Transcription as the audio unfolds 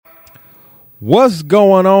What's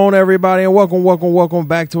going on, everybody, and welcome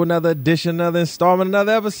back to another edition, another installment,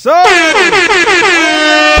 another episode.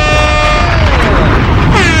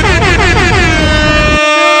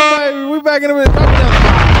 We back in a minute. What's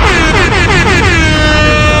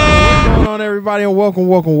going on, everybody, and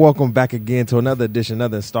welcome back again to another edition,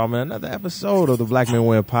 another installment, another episode of the Black Men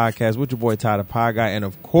Win podcast with your boy Ty the Pod Guy, and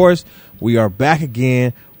of course, we are back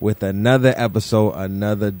again with another episode,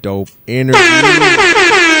 another dope interview.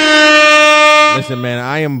 Listen, man,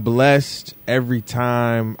 I am blessed every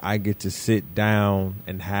time I get to sit down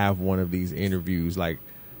and have one of these interviews. Like,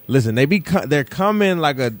 listen, they're coming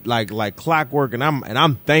like clockwork, and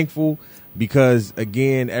I'm thankful because,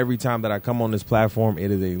 again, every time that I come on this platform, it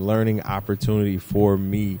is a learning opportunity for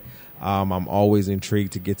me. I'm always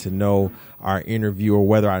intrigued to get to know our interviewer,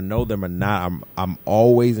 whether I know them or not. I'm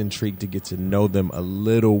always intrigued to get to know them a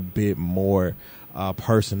little bit more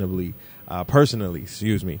personally,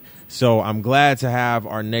 excuse me. So I'm glad to have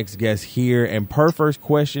our next guest here. And per first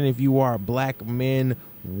question, if you are a Black Men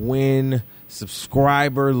Win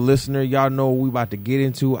subscriber, listener, y'all know what we about to get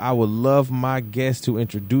into. I would love my guests to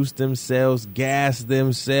introduce themselves, gas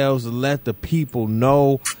themselves, let the people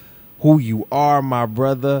know who you are, my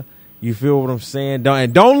brother. You feel what I'm saying?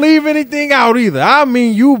 Don't leave anything out either. I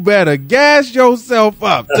mean, you better gas yourself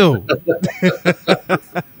up, too.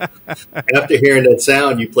 After hearing that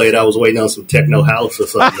sound you played, I was waiting on some techno house or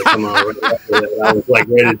something to come on right after that. I was like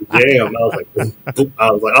ready to jam. I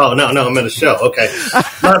was like, oh, no, I'm in a show. Okay.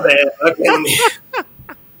 My bad. Okay.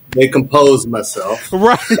 They composed myself.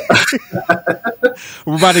 Right.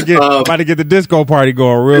 We're about to get the disco party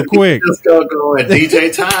going real quick. Disco going.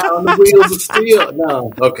 DJ Ty on the wheels of steel.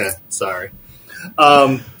 No. Okay. Sorry.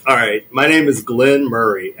 All right. My name is Glenn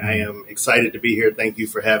Murray. I am excited to be here. Thank you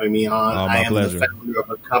for having me on. Oh, my I am pleasure. the founder of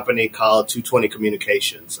a company called 220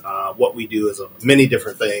 Communications. What we do is many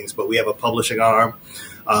different things, but we have a publishing arm,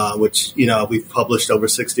 which, we've published over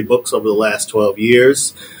 60 books over the last 12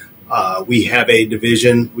 years. We have a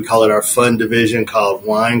division, we call it our fun division, called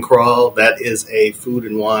Wine Crawl. That is a food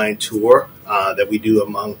and wine tour that we do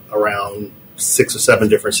around 6 or 7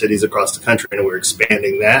 different cities across the country, and we're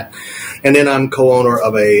expanding that. And then I'm co-owner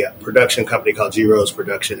of a production company called G Rose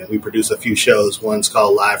Production, and we produce a few shows. One's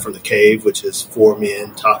called Live from the Cave, which is 4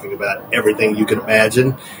 men talking about everything you can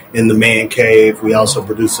imagine in the man cave. We also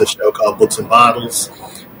produce a show called Books and Bottles,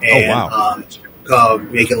 and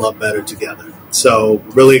called Making Love Better Together. So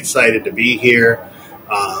really excited to be here.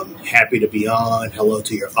 Happy to be on. Hello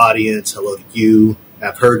to your audience. Hello to you.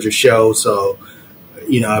 I've heard your show, so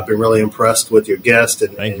I've been really impressed with your guest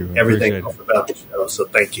and everything about the show. So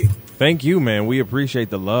thank you. Thank you, man. We appreciate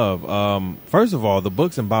the love. First of all, the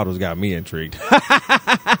Books and Bottles got me intrigued. Did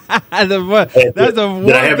I have you at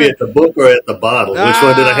the book or at the bottle? Which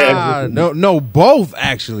one did I have? No, both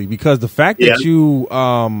actually, because the fact that you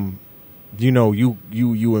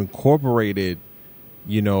you incorporated,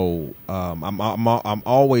 I'm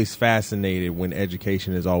always fascinated when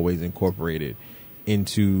education is always incorporated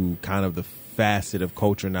into kind of the facet of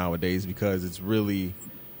culture nowadays, because it's really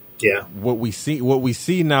what we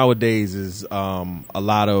see nowadays is a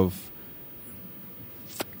lot of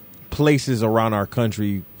places around our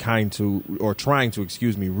country trying to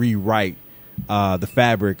rewrite the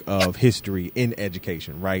fabric of history in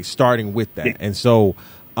education, right? Starting with that. And so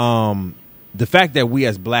the fact that we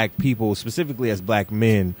as Black people, specifically as Black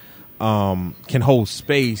men, can hold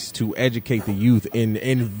space to educate the youth and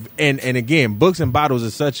again, Books and Bottles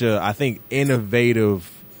is such a, I think,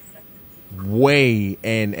 innovative way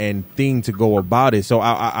and thing to go about it. So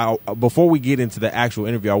I before we get into the actual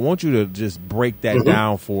interview, I want you to just break that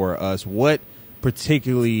down for us. What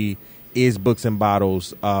particularly is Books and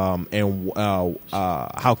Bottles, and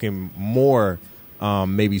how can more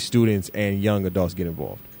maybe students and young adults get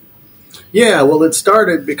involved? Yeah, well, it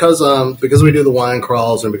started because we do the wine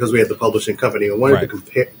crawls and because we had the publishing company. I wanted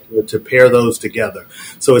to pair those together.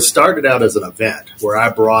 So it started out as an event where I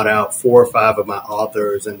brought out 4 or 5 of my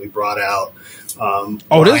authors, and we brought out.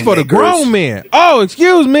 This is for the grown men. Oh,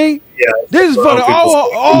 excuse me. Yeah, this is for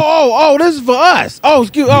the. This is for us. Oh,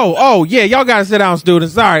 excuse. Yeah, y'all gotta sit down,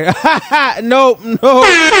 students. Sorry. No. My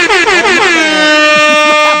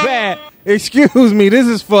bad. Excuse me, this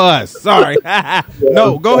is for us. Sorry.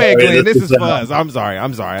 No, go ahead, Glenn. This is for us. I'm sorry. I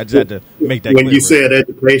just had to make that clear. When you said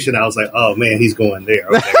education, I was like, oh, man, he's going there.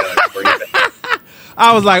 Okay,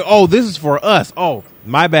 I was like, oh, this is for us. Oh,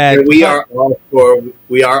 my bad. And we are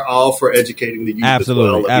all for educating the youth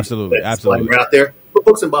absolutely, as well. Absolutely. We're out there. But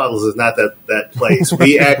Books and Bottles is not that place.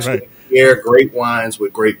 We actually pair great wines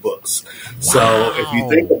with great books. So if you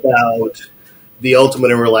think about the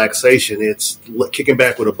ultimate in relaxation, it's kicking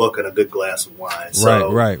back with a book and a good glass of wine.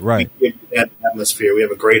 So right. We give you that atmosphere. We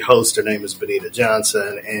have a great host. Her name is Benita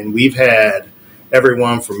Johnson, and we've had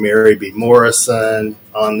everyone from Mary B. Morrison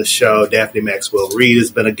on the show. Daphne Maxwell Reid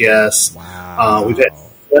has been a guest. Wow. We've had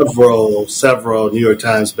several New York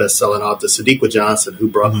Times bestselling authors. Sadiqa Johnson, who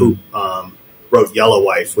wrote Yellow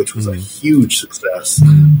Wife, which was a huge success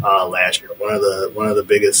last year. One of the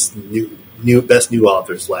biggest best new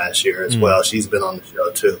authors last year as well. She's been on the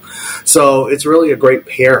show too. So it's really a great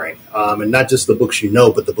pairing, and not just the books you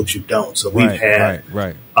know, but the books you don't. So we've had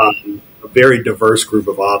a very diverse group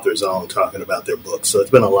of authors on talking about their books. So it's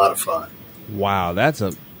been a lot of fun. Wow,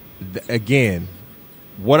 again,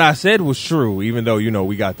 what I said was true, even though,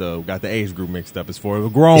 we got the age group mixed up. It's for the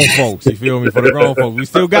grown folks, you feel me? For the grown folks. We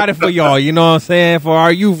still got it for y'all, you know what I'm saying? For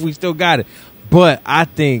our youth, we still got it. But I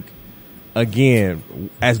think, again,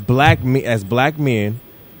 as black men,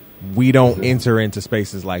 we don't enter into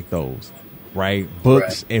spaces like those, right?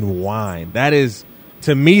 Books and wine. That is,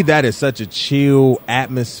 to me, that is such a chill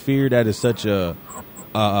atmosphere. That is such a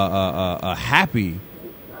happy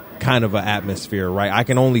kind of an atmosphere, right? I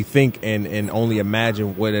can only think and only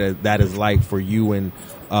imagine what that is like for you and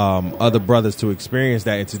other brothers to experience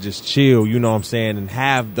that and to just chill, you know what I'm saying, and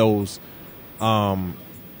have those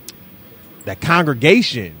that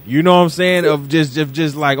congregation, you know what I'm saying, of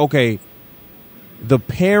just like, okay, the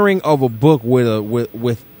pairing of a book with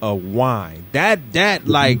a wine, that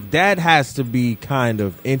has to be kind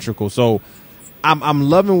of integral. So I'm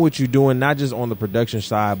loving what you're doing, not just on the production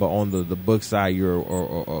side, but on the book side.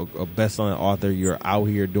 You're a best-selling author. You're out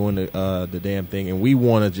here doing the damn thing, and we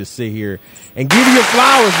want to just sit here and give you your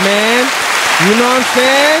flowers, man. You know what I'm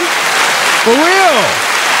saying? For real.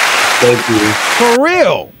 Thank you. For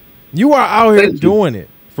real. You are out here doing it.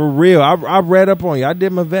 For real. I read up on you. I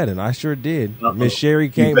did my vetting. I sure did. Miss Sherry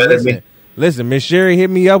came. Listen, Miss Sherry hit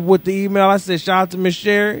me up with the email. I said, shout out to Miss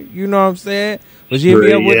Sherry. You know what I'm saying? But she hit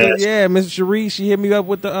me up with Miss Cherie. She hit me up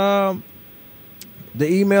with the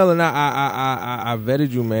email, and I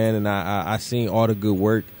vetted you, man, and I seen all the good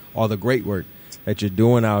work, all the great work that you're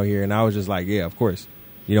doing out here, and I was just like, yeah, of course.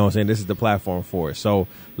 You know what I'm saying? This is the platform for it. So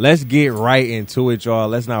let's get right into it, y'all.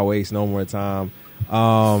 Let's not waste no more time.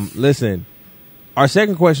 Listen, our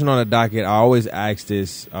second question on the docket, I always ask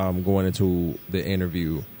this going into the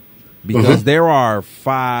interview, because there are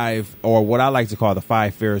 5, or what I like to call the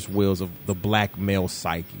 5 Ferris wheels of the black male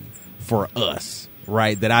psyche for us,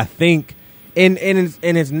 right? That I think in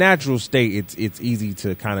its natural state, it's easy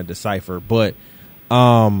to kind of decipher. But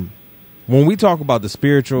when we talk about the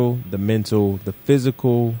spiritual, the mental, the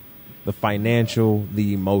physical, the financial,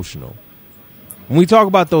 the emotional, when we talk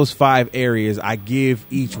about those 5 areas, I give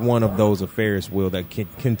each one of those a Ferris wheel that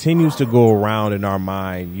continues to go around in our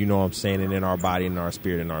mind, you know what I'm saying, and in our body, in our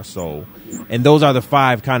spirit, in our soul. And those are the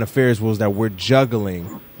 5 kind of Ferris wheels that we're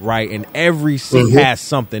juggling, right? And every seat has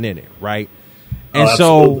something in it, right? And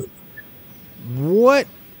so what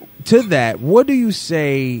do you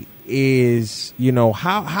say is,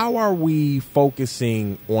 how are we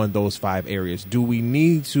focusing on those 5 areas? Do we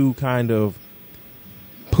need to kind of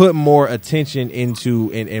put more attention into,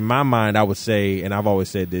 in my mind, I would say, and I've always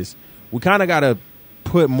said this, we kind of got to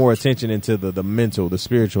put more attention into the mental, the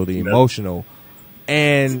spiritual, the emotional,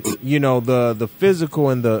 and the physical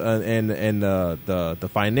and the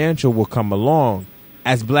financial will come along.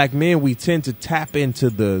 As black men, we tend to tap into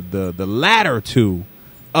the latter 2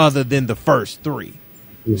 other than the first 3.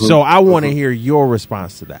 So I want to hear your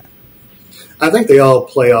response to that. I think they all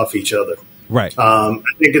play off each other. Right. I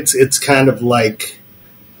think it's kind of like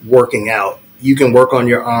working out. You can work on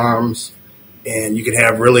your arms, and you can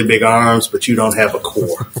have really big arms, but you don't have a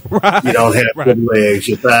core. Right. You don't have good legs,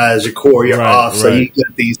 your thighs, your core, you're off. So you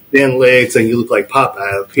get these thin legs, and you look like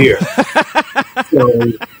Popeye up here. So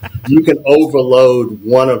you can overload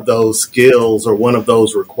one of those skills or one of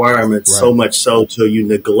those requirements so much so till you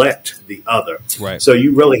neglect the other. Right. So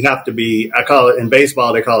you really have to be, I call it, in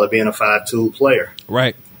baseball, they call it being a 5-tool player.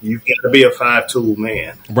 Right. You've got to be a 5-tool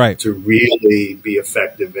man to really be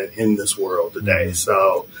effective in this world today.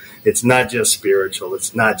 So it's not just spiritual.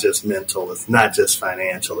 It's not just mental. It's not just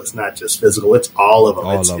financial. It's not just physical. It's all of them.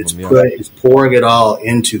 It's pouring it all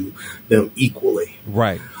into them equally.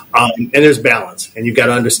 Right. And there's balance, and you've got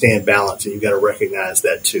to understand balance, and you've got to recognize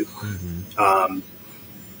that too.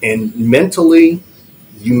 And mentally,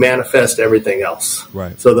 you manifest everything else.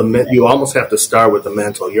 Right. So you almost have to start with the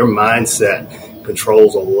mental. Your mindset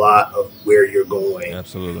controls a lot of where you're going.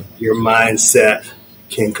 Absolutely. Your mindset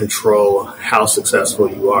can control how successful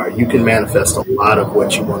you are. You can manifest a lot of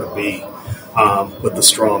what you want to be with the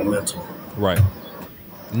strong mental. Right.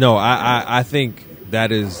 No, I think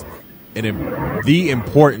that is the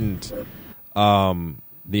importance of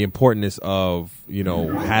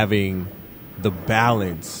having the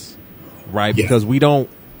balance, right? Because we don't.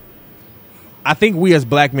 I think we as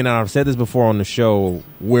black men, and I've said this before on the show,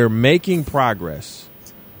 we're making progress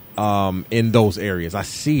in those areas. I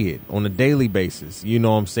see it on a daily basis. You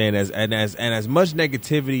know what I'm saying? As much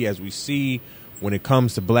negativity as we see when it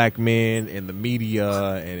comes to black men in the media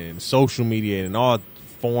and in social media and in all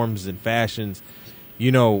forms and fashions,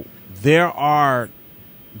 you know, there are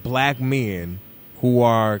black men who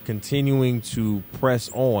are continuing to press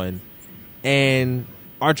on and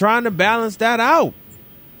are trying to balance that out.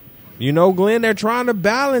 You know, Glenn, they're trying to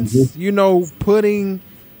balance, you know, putting,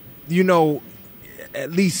 you know,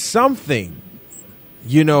 at least something,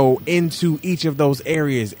 you know, into each of those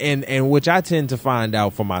areas. And which I tend to find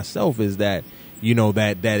out for myself is that, you know,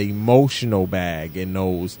 that emotional bag and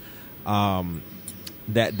those,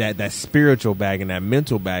 that spiritual bag and that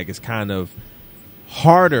mental bag is kind of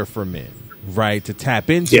harder for men, right, to tap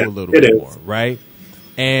into a little more, right?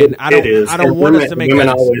 And I don't want us to make that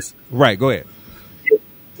always, right. Go ahead.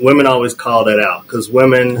 Women always call that out because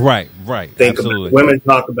women, right, think about, women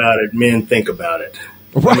talk about it, men think about it.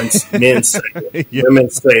 Men say it, women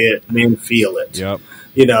say it, men feel it. Yep.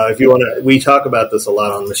 You know, if you want to, we talk about this a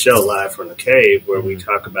lot on the show, Live from the Cave, where we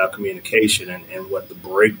talk about communication and what the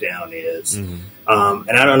breakdown is. And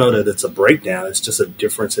I don't know that it's a breakdown; it's just a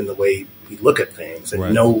difference in the way we look at things.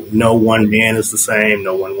 And no one man is the same,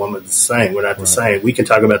 no one woman is the same. We're not the same. We can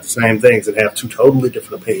talk about the same things and have two totally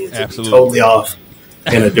different opinions, and be totally off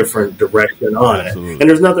in a different direction on it. And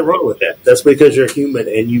there's nothing wrong with that. That's because you're human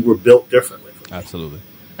and you were built differently. Absolutely.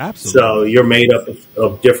 So you're made up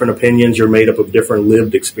of different opinions. You're made up of different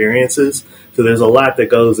lived experiences. So there's a lot that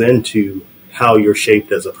goes into how you're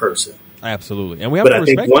shaped as a person. Absolutely. And we have to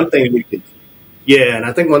respect I think one thing we can, and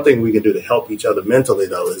I think one thing we can do to help each other mentally,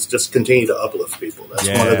 though, is just continue to uplift people. That's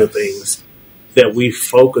one of the things that we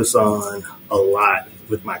focus on a lot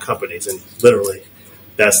with my companies. And literally,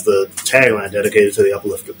 that's the tagline, dedicated to the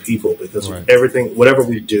uplift of people, because everything, whatever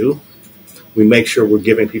we do, we make sure we're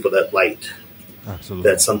giving people that light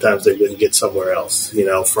that sometimes they wouldn't get somewhere else. You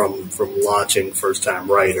know, from launching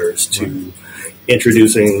first-time writers to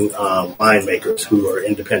introducing winemakers who are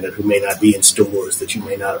independent, who may not be in stores that you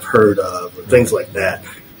may not have heard of, or things like that.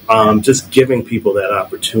 Just giving people that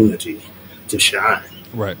opportunity to shine.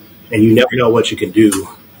 Right. And you never know what you can do.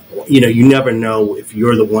 You know, you never know if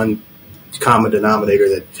you're the one common denominator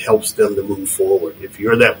that helps them to move forward. If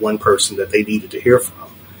you're that one person that they needed to hear from,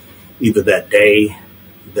 either that day,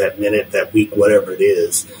 that minute, that week, whatever it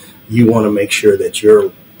is, you want to make sure that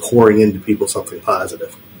you're pouring into people something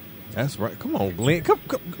positive. That's right. Come on, Glenn.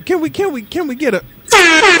 Can we get a?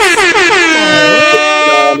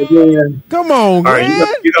 Come on, Glenn. All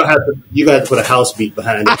right, you have to put a house beat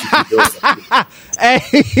behind it. Hey.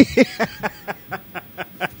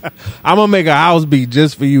 I'm gonna make a house beat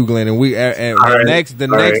just for you, Glenn. And the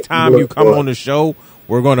next time you come on the show,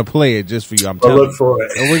 we're gonna play it just for you. I'm telling you. Look for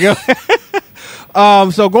it. There we go.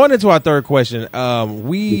 So going into our third question,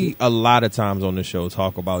 we a lot of times on the show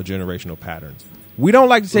talk about generational patterns. We don't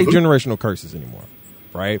like to say generational curses anymore,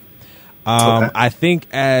 right? I think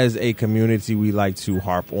as a community, we like to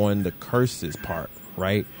harp on the curses part,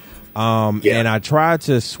 right? And I try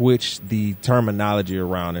to switch the terminology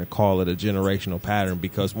around and call it a generational pattern,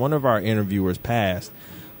 because one of our interviewers past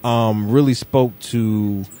really spoke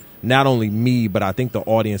to not only me, but I think the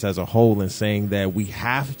audience as a whole, in saying that we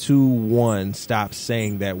have to, stop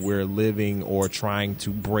saying that we're living or trying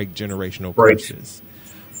to break generational curses,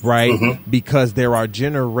 right? Because there are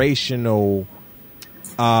generational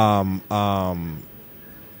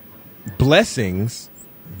blessings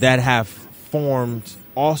that have formed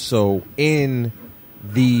also in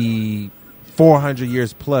the 400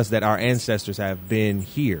 years plus that our ancestors have been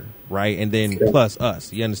here, right? And then plus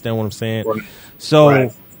us. You understand what I'm saying? Right.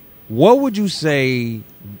 So what would you say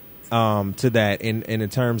to that in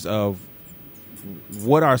terms of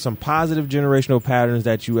what are some positive generational patterns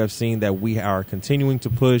that you have seen that we are continuing to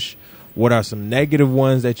push? What are some negative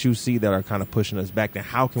ones that you see that are kind of pushing us back? And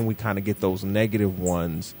how can we kind of get those negative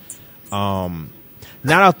ones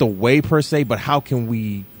not out the way per se, but how can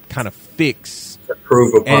we kind of fix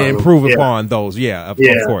and improve upon those? Of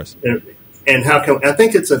course. And how can, I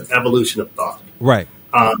think it's an evolution of thought. Right.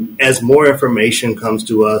 As more information comes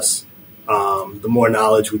to us, the more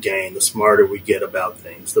knowledge we gain, the smarter we get about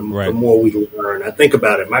things, the more we learn. I think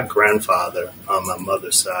about it. My grandfather on my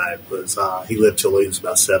mother's side was, he lived till he was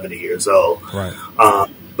about 70 years old. Right.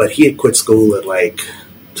 But he had quit school at like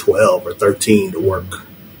 12 or 13 to work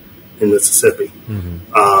in Mississippi. And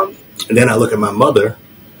then I look at my mother,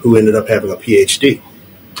 who ended up having a PhD.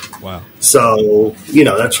 Wow. So,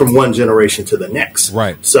 that's from one generation to the next.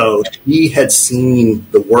 Right. So he had seen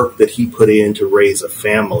the work that he put in to raise a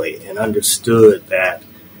family and understood that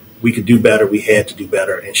we could do better. We had to do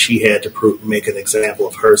better. And she had to make an example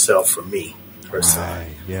of herself for me, her son.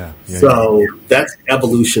 Yeah. So that's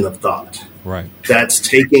evolution of thought. Right. That's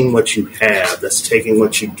taking what you have. That's taking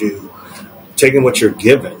what you do, taking what you're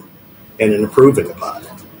given and improving upon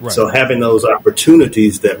it. Right. So having those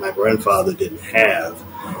opportunities that my grandfather didn't have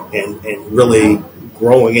and really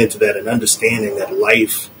growing into that and understanding that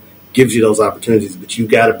life gives you those opportunities, but you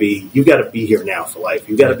got to be here now for life.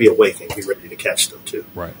 You got to be awake and be ready to catch them too.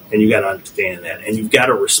 Right. And you got to understand that, and you've got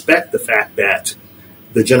to respect the fact that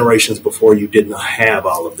the generations before you did not have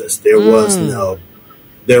all of this. There was no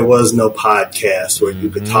podcast where you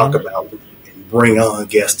could talk about and bring on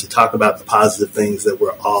guests to talk about the positive things that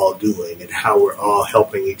we're all doing and how we're all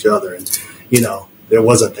helping each other. And there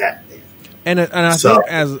wasn't that. And I think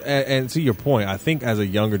and to your point, I think as a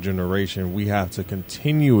younger generation, we have to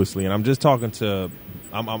continuously, and I'm just talking to,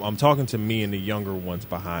 I'm talking to me and the younger ones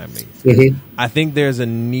behind me. Mm-hmm. I think there's a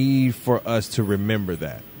need for us to remember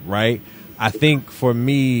that, right? I think for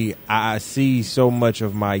me, I see so much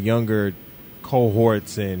of my younger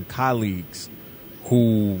cohorts and colleagues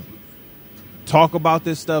who talk about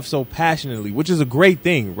this stuff so passionately, which is a great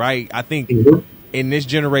thing, right? I think in this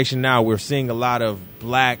generation now, we're seeing a lot of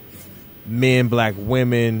black men, black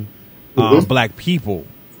women, black people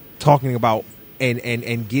talking about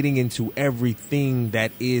and getting into everything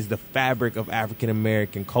that is the fabric of African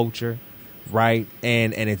American culture, right?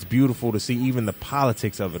 And it's beautiful to see even the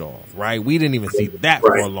politics of it all, right? We didn't even see that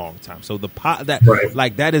for a long time. So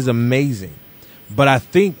that is amazing. But I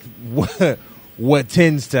think what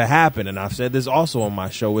tends to happen, and I've said this also on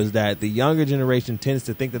my show, is that the younger generation tends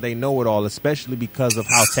to think that they know it all, especially because of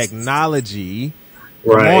how technology.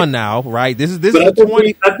 Come on now, right? This is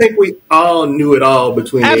 20. I think we all knew it all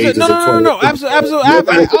between the ages of 20. No,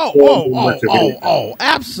 absolutely.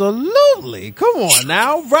 Absolutely. Come on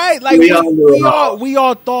now, right? Like we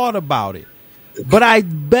all thought about it,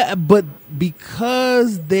 but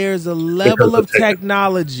because there's a level of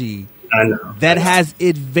technology that has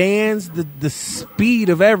advanced the speed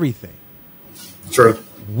of everything. True.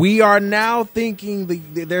 We are now thinking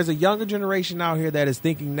there's a younger generation out here that is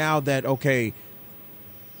thinking now that okay.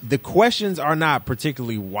 The questions are not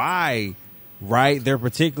particularly why, right? They're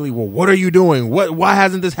particularly, well, what are you doing? Why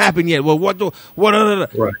hasn't this happened yet? Well,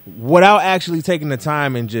 right. Without actually taking the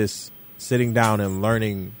time and just sitting down and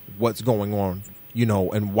learning what's going on,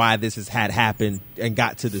 and why this has happened and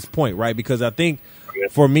got to this point, right? Because I think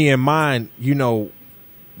for me and mine, me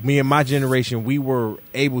and my generation, we were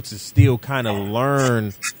able to still kind of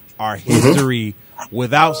learn our history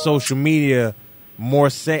without social media.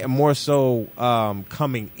 More so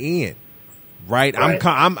coming in, right?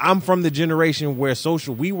 I'm from the generation where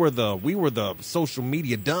we were the social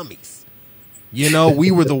media dummies.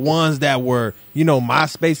 We were the ones that were,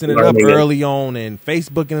 MySpacing it up early on and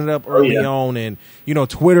Facebooking it up early on and,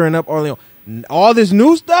 Twittering up early on. All this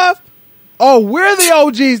new stuff, we're the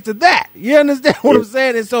OGs to that. You understand what I'm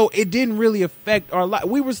saying? And so it didn't really affect our life.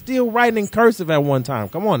 We were still writing in cursive at one time.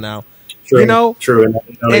 Come on now. True. True, and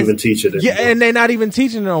they don't even teach it anymore. Yeah, and they're not even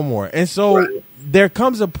teaching it no more. And so there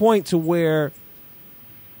comes a point to where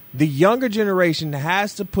the younger generation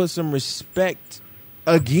has to put some respect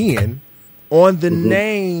again on the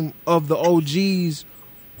name of the OGs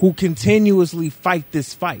who continuously fight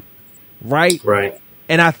this fight, right? Right.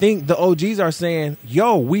 And I think the OGs are saying,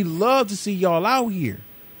 yo, we love to see y'all out here.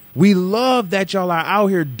 We love that y'all are out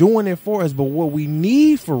here doing it for us, but what we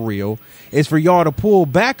need for real is for y'all to pull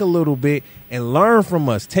back a little bit and learn from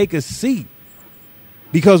us. Take a seat.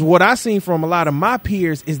 Because what I seen from a lot of my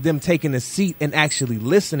peers is them taking a seat and actually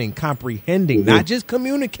listening, comprehending, not just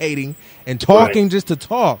communicating and talking just to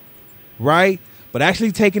talk, right? But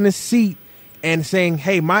actually taking a seat and saying,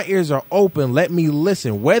 hey, my ears are open. Let me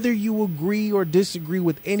listen. Whether you agree or disagree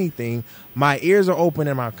with anything, my ears are open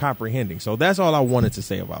and I'm comprehending. So that's all I wanted to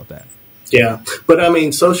say about that. Yeah. But I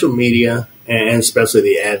mean, social media and especially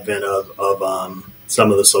the advent of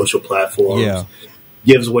some of the social platforms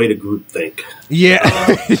gives way to groupthink.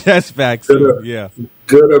 Yeah, that's facts.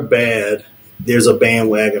 Good or bad, there's a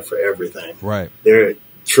bandwagon for everything. Right. There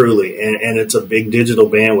truly, and it's a big digital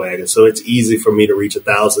bandwagon, so it's easy for me to reach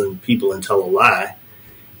 1,000 people and tell a lie,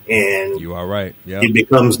 and you are right. Yeah, it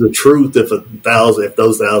becomes the truth if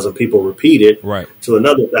those 1,000 people repeat it to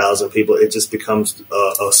another 1,000 people. It just becomes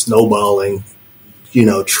a snowballing,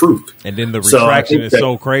 truth. And then the retraction is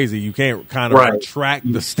so crazy. You can't kind of retract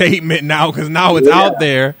the statement now because now it's out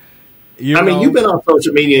there. I mean, you've been on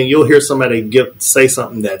social media and you'll hear somebody say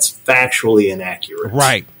something that's factually inaccurate.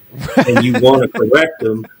 Right. and you want to correct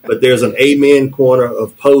them, but there's an amen corner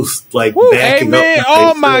of posts like Woo, backing amen. up.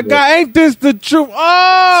 Oh my God, ain't this the truth?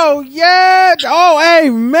 Oh yeah. Oh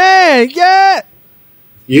amen. Yeah.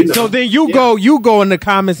 You know, So then you go in the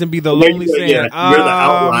comments and be the lonely saying, you're the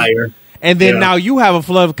outlier. And then now you have a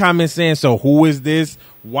flood of comments saying, so who is this?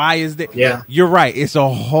 Why is that? Yeah. You're right. It's a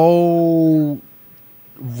whole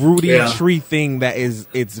Rudy tree thing that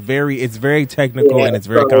it's very technical and it's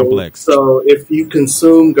very complex. So if you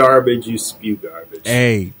consume garbage, you spew garbage.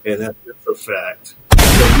 Hey. And that's just a fact.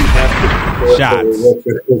 So you have to be careful what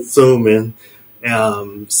you're consuming,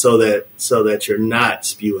 so that you're not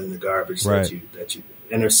spewing the garbage that you.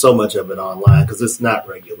 And there's so much of it online because it's not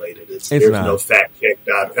regulated. There's no fact check.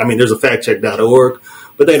 There's a factcheck.org,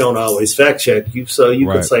 but they don't always fact check you. So you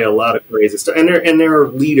can say a lot of crazy stuff, and there are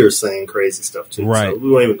leaders saying crazy stuff too. Right. So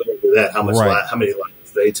we won't even go into that. How many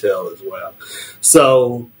lies they tell as well.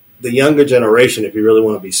 So the younger generation, if you really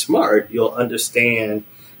want to be smart, you'll understand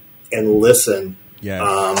and listen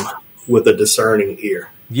with a discerning ear.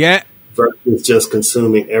 Yeah. Versus just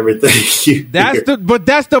consuming everything. That's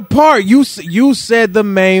the part you said, the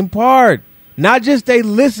main part. Not just a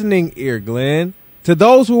listening ear, Glenn. To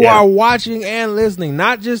those who are watching and listening,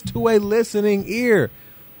 not just to a listening ear,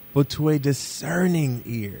 but to a discerning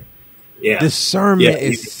ear. Yeah, discernment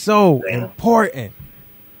is so important.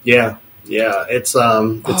 Yeah. It's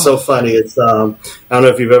so funny. It's I don't know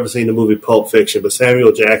if you've ever seen the movie Pulp Fiction, but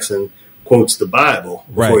Samuel Jackson quotes the Bible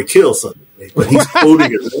before he kills somebody. But he's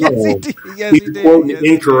quoting it wrong. He's quoting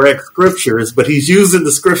incorrect scriptures, but he's using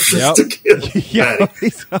the scriptures to kill somebody.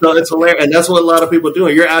 So it's hilarious. And that's what a lot of people are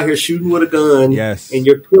doing. You're out here shooting with a gun, and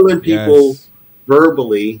you're killing people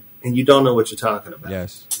verbally, and you don't know what you're talking about.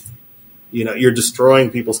 Yes. You're destroying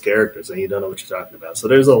people's characters, and you don't know what you're talking about. So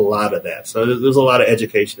there's a lot of that. So there's a lot of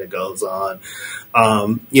education that goes on.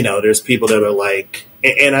 There's people that are like,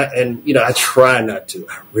 I try not to.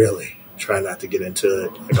 I really try not to get into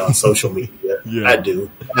it on social media. I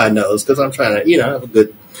do. I know it's because I'm trying to, have a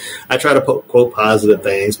good. I try to quote positive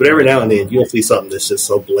things, but every now and then you'll see something that's just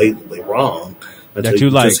so blatantly wrong that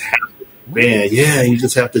you like. Just have to, you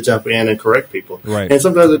just have to jump in and correct people. Right. And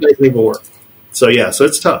sometimes it doesn't even work. So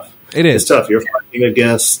it's tough. It is. It's tough. You're fighting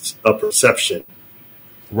against a perception.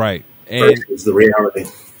 Right. Versus the reality.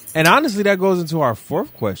 And honestly, that goes into our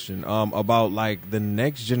fourth question about like the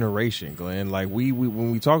next generation, Glenn. Like we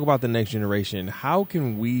when we talk about the next generation, how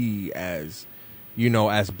can we as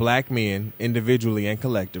black men individually and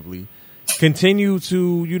collectively continue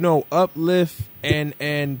to, uplift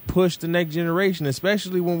and push the next generation,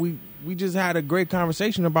 especially when we just had a great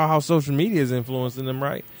conversation about how social media is influencing them,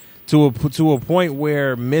 right? To a point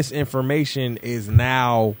where misinformation is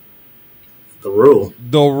now the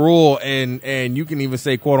rule, and you can even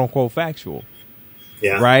say quote unquote factual.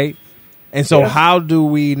 Yeah. Right. And so how do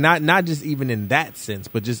we not just even in that sense,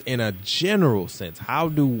 but just in a general sense, how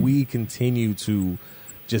do we continue to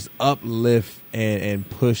just uplift and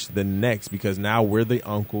push the next? Because now we're the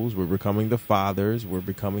uncles, we're becoming the fathers, we're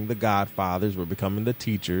becoming the godfathers, we're becoming the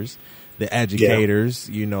teachers, the educators,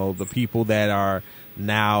 the people that are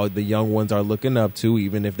now the young ones are looking up to,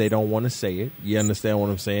 even if they don't want to say it. You understand what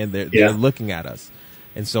I'm saying? They're looking at us.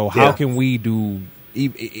 And so how can we do,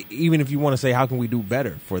 even if you want to say, how can we do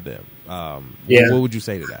better for them? What would you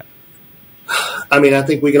say to that? I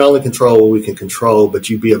think we can only control what we can control, but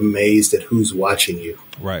you'd be amazed at who's watching you.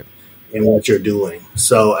 Right. And what you're doing.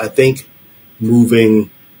 So I think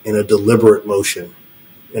moving in a deliberate motion,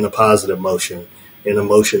 in a positive motion, in a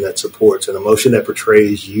motion that supports, an emotion that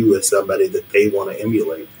portrays you as somebody that they want to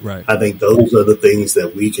emulate. Right. I think those are the things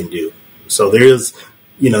that we can do. So there's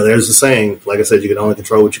a saying, like I said, you can only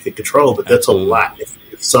control what you can control, but that's a lot.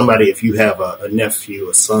 If you have a nephew,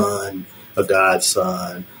 a son, a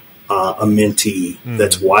godson, a mentee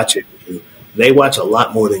that's watching you, they watch a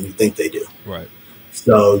lot more than you think they do. Right.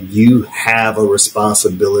 So you have a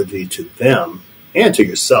responsibility to them and to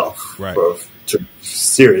yourself. Right.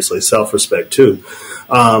 Seriously, self-respect too,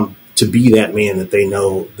 to be that man that they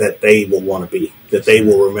know that they will want to be, that they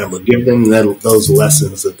will remember. Give them those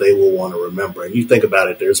lessons that they will want to remember. And you think about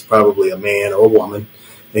it, there's probably a man or a woman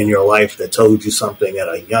in your life that told you something at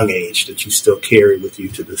a young age that you still carry with you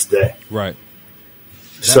to this day. Right.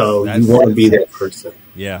 So you want to be that person.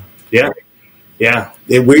 Yeah. Yeah. Yeah.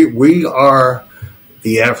 We are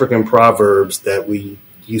the African proverbs that we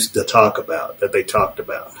used to talk about, that they talked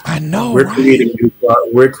about. I know. We're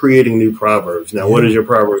creating new proverbs. Now, what is your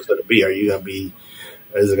proverbs going to be?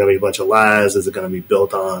 Is it going to be a bunch of lies? Is it going to be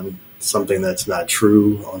built on something that's not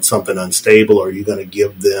true, on something unstable? Or are you going to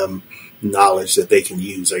give them knowledge that they can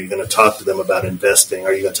use? Are you going to talk to them about investing?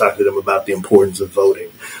 Are you going to talk to them about the importance of voting?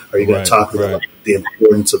 Are you going to talk to them about the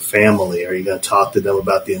importance of family? Are you going to talk to them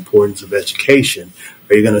about the importance of education?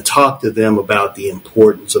 Are you going to talk to them about the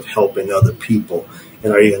importance of helping other people?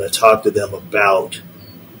 And are you going to talk to them about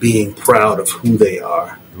being proud of who they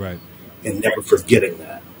are? Right. And never forgetting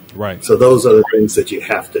that. Right. So those are the things that you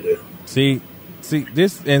have to do. See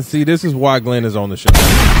this is why Glenn is on the show.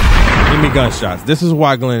 Give me gunshots. This is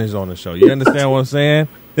why Glenn is on the show. You understand what I'm saying?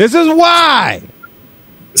 This is why.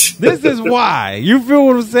 This is why. You feel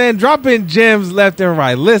what I'm saying? Drop in gems left and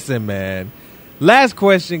right. Listen, man. Last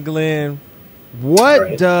question, Glenn.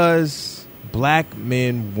 What does black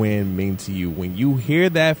men win mean to you? When you hear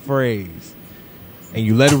that phrase and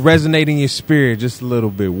you let it resonate in your spirit just a little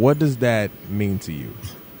bit, what does that mean to you?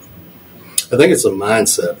 I think it's a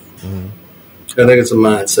mindset. Mm-hmm. I think it's a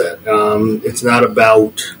mindset. It's not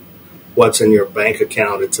about what's in your bank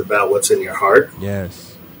account. It's about what's in your heart.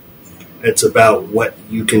 Yes. It's about what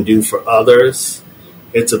you can do for others.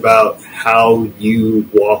 It's about how you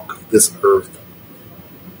walk this earth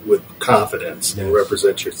with confidence and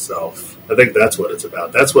represent yourself. I think that's what it's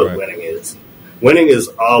about. That's what winning is. Winning is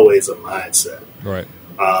always a mindset. Right.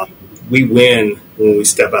 We win when we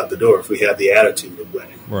step out the door if we have the attitude of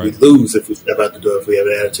winning. Right. We lose if we step out the door if we have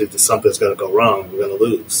an attitude that something's going to go wrong. We're going to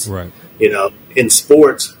lose. Right. You know, in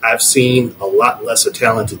sports, I've seen a lot lesser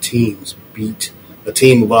talented teams beat a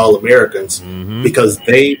team of All-Americans because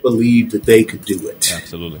they believed that they could do it.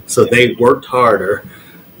 Absolutely. So they worked harder.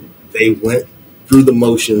 They went through the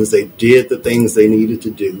motions. They did the things they needed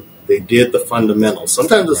to do. They did the fundamentals.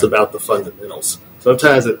 Sometimes it's about the fundamentals.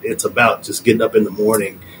 Sometimes it's about just getting up in the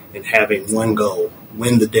morning and having one goal,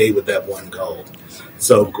 win the day with that one goal.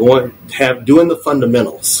 So doing the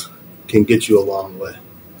fundamentals can get you a long way.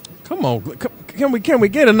 Come on, can we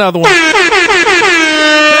get another one? Can we get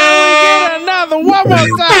another one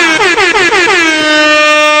more time?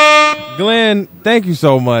 Glenn, thank you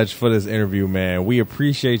so much for this interview, man. We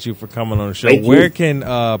appreciate you for coming on the show. Where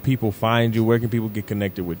can people find you? Where can people get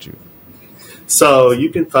connected with you? So you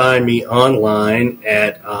can find me online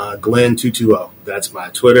at Glenn220. That's my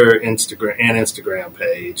Twitter, Instagram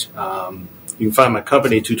page. You can find my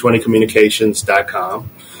company, 220communications.com,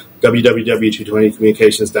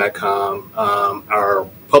 www.220communications.com. Our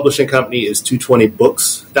publishing company is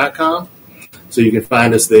 220books.com. So you can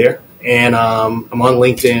find us there. And I'm on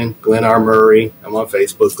LinkedIn, Glenn R. Murray. I'm on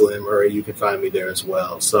Facebook, Glenn Murray. You can find me there as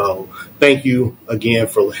well. So thank you again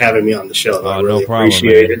for having me on the show. I really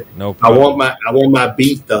appreciate it. No problem. I want my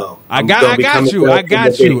beat though. I got you.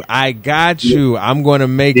 I'm going to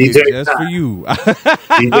make it just for you.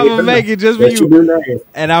 I'm going to make it just for you.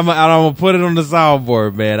 And I'm going to put it on the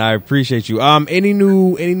soundboard, man. I appreciate you. Any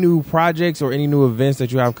new projects or any new events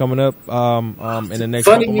that you have coming up in the next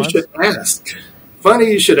couple months?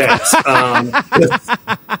 Funny you should ask.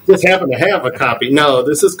 Just happen to have a copy. No,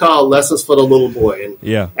 this is called Lessons for the Little Boy. And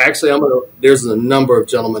actually, there's a number of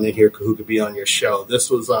gentlemen in here who could be on your show.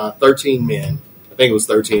 This was 13 men. I think it was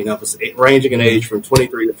 13 of us, ranging in age from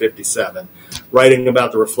 23 to 57, writing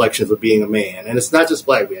about the reflections of being a man. And it's not just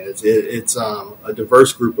black men. It's a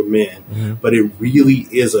diverse group of men. But it really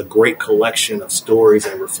is a great collection of stories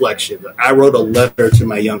and reflections. I wrote a letter to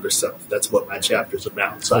my younger self. That's what my chapter's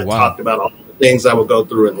about. So I talked about all the things I would go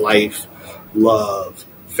through in life, love,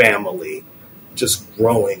 family, just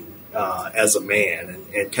growing as a man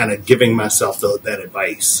and kind of giving myself that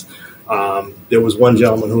advice. There was one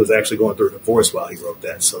gentleman who was actually going through a divorce while he wrote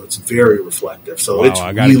that, so it's very reflective. So it's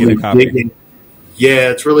really digging,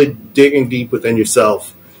 it's really digging deep within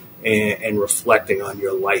yourself and reflecting on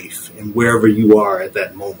your life and wherever you are at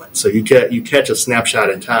that moment. So you catch a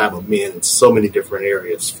snapshot in time of me in so many different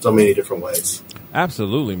areas, so many different ways.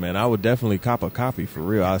 Absolutely, man. I would definitely cop a copy for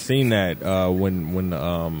real. I seen that when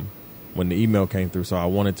the email came through, so I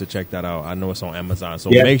wanted to check that out. I know it's on Amazon, so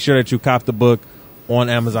make sure that you cop the book on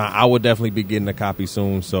Amazon. I will definitely be getting a copy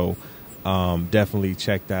soon, so definitely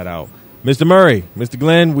check that out. Mr. Murray, Mr.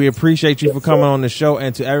 Glenn, we appreciate you for coming on the show,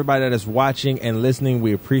 and to everybody that is watching and listening,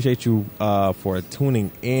 we appreciate you for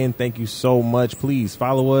tuning in. Thank you so much. Please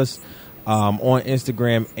follow us on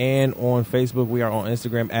Instagram and on Facebook. We are on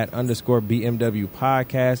Instagram at _BMW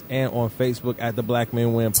Podcast and on Facebook at the Black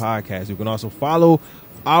Men Win Podcast. You can also follow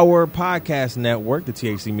our podcast network, the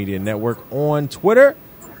THC Media Network, on Twitter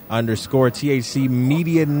 _THC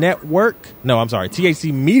Media Network. No, I'm sorry,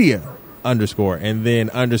 THC Media _ and then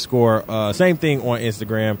 _ same thing on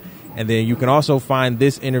Instagram. And then you can also find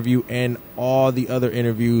this interview and all the other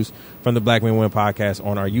interviews from the Black Men Win podcast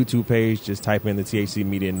on our YouTube page. Just type in the THC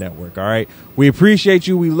Media Network. All right. We appreciate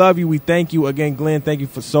you. We love you. We thank you again, Glenn. Thank you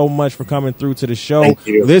for so much for coming through to the show. Thank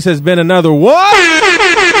you. This has been another one.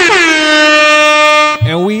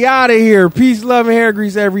 And we out of here. Peace, love, and hair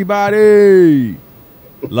grease, everybody.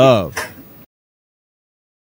 Love.